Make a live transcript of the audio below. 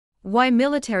Why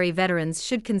military veterans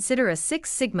should consider a Six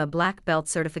Sigma Black Belt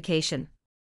certification.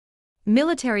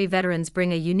 Military veterans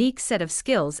bring a unique set of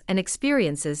skills and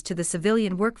experiences to the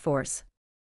civilian workforce.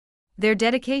 Their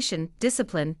dedication,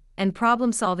 discipline, and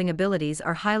problem-solving abilities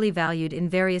are highly valued in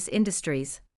various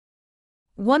industries.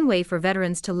 One way for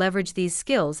veterans to leverage these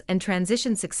skills and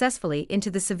transition successfully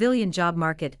into the civilian job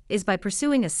market is by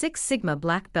pursuing a Six Sigma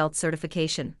Black Belt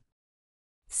certification.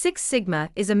 Six Sigma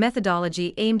is a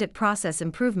methodology aimed at process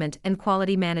improvement and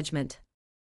quality management.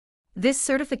 This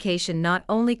certification not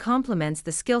only complements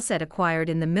the skill set acquired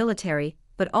in the military,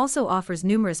 but also offers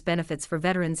numerous benefits for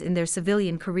veterans in their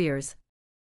civilian careers.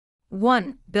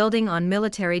 1. Building on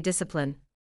military discipline.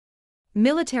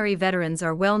 Military veterans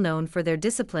are well known for their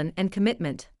discipline and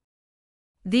commitment.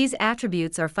 These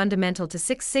attributes are fundamental to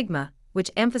Six Sigma,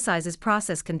 which emphasizes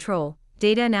process control,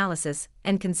 data analysis,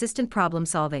 and consistent problem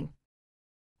solving.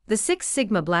 The Six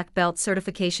Sigma Black Belt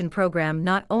certification program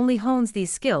not only hones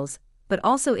these skills, but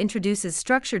also introduces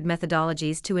structured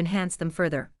methodologies to enhance them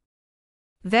further.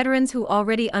 Veterans who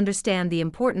already understand the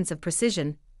importance of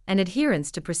precision and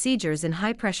adherence to procedures in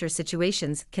high-pressure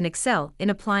situations can excel in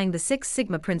applying the Six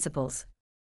Sigma principles.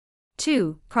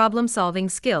 2. Problem-solving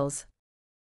skills.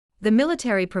 The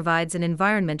military provides an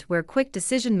environment where quick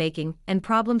decision-making and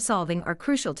problem-solving are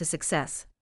crucial to success.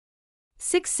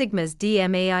 Six Sigma's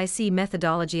DMAIC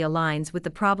methodology aligns with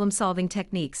the problem-solving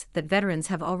techniques that veterans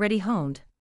have already honed.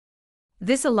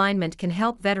 This alignment can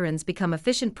help veterans become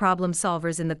efficient problem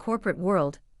solvers in the corporate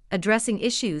world, addressing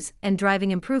issues and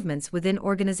driving improvements within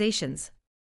organizations.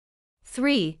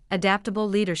 3. Adaptable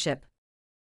leadership.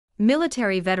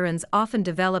 Military veterans often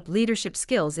develop leadership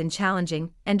skills in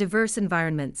challenging and diverse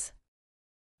environments.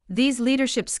 These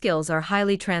leadership skills are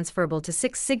highly transferable to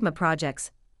Six Sigma projects,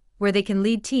 where they can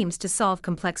lead teams to solve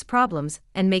complex problems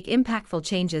and make impactful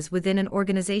changes within an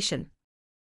organization.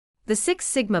 The Six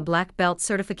Sigma Black Belt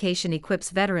certification equips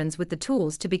veterans with the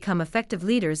tools to become effective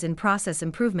leaders in process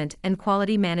improvement and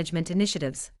quality management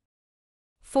initiatives.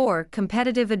 4.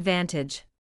 Competitive advantage.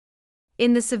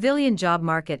 In the civilian job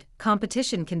market,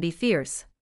 competition can be fierce.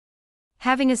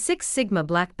 Having a Six Sigma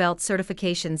Black Belt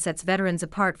certification sets veterans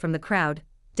apart from the crowd,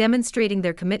 demonstrating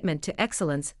their commitment to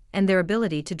excellence and their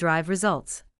ability to drive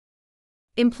results.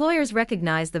 Employers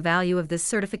recognize the value of this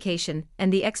certification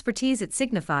and the expertise it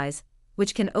signifies,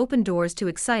 which can open doors to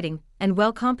exciting and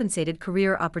well-compensated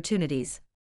career opportunities.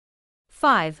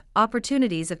 5.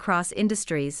 Opportunities across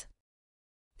industries.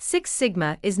 Six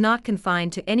Sigma is not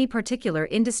confined to any particular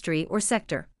industry or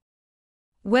sector.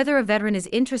 Whether a veteran is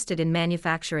interested in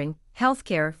manufacturing,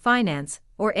 healthcare, finance,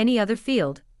 or any other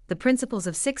field, the principles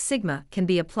of Six Sigma can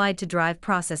be applied to drive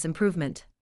process improvement.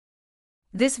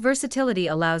 This versatility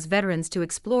allows veterans to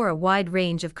explore a wide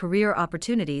range of career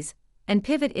opportunities and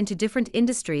pivot into different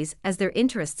industries as their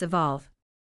interests evolve.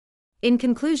 In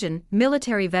conclusion,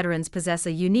 military veterans possess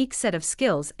a unique set of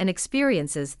skills and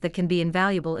experiences that can be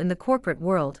invaluable in the corporate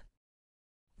world.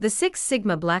 The Six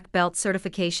Sigma Black Belt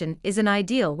certification is an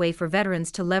ideal way for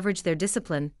veterans to leverage their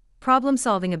discipline,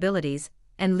 problem-solving abilities,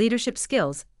 and leadership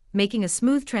skills, making a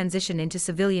smooth transition into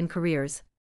civilian careers.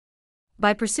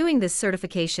 By pursuing this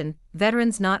certification,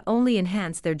 veterans not only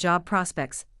enhance their job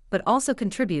prospects, but also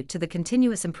contribute to the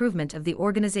continuous improvement of the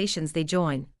organizations they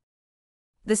join.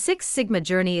 The Six Sigma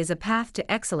journey is a path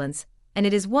to excellence, and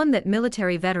it is one that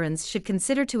military veterans should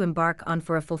consider to embark on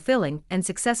for a fulfilling and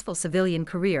successful civilian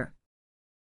career.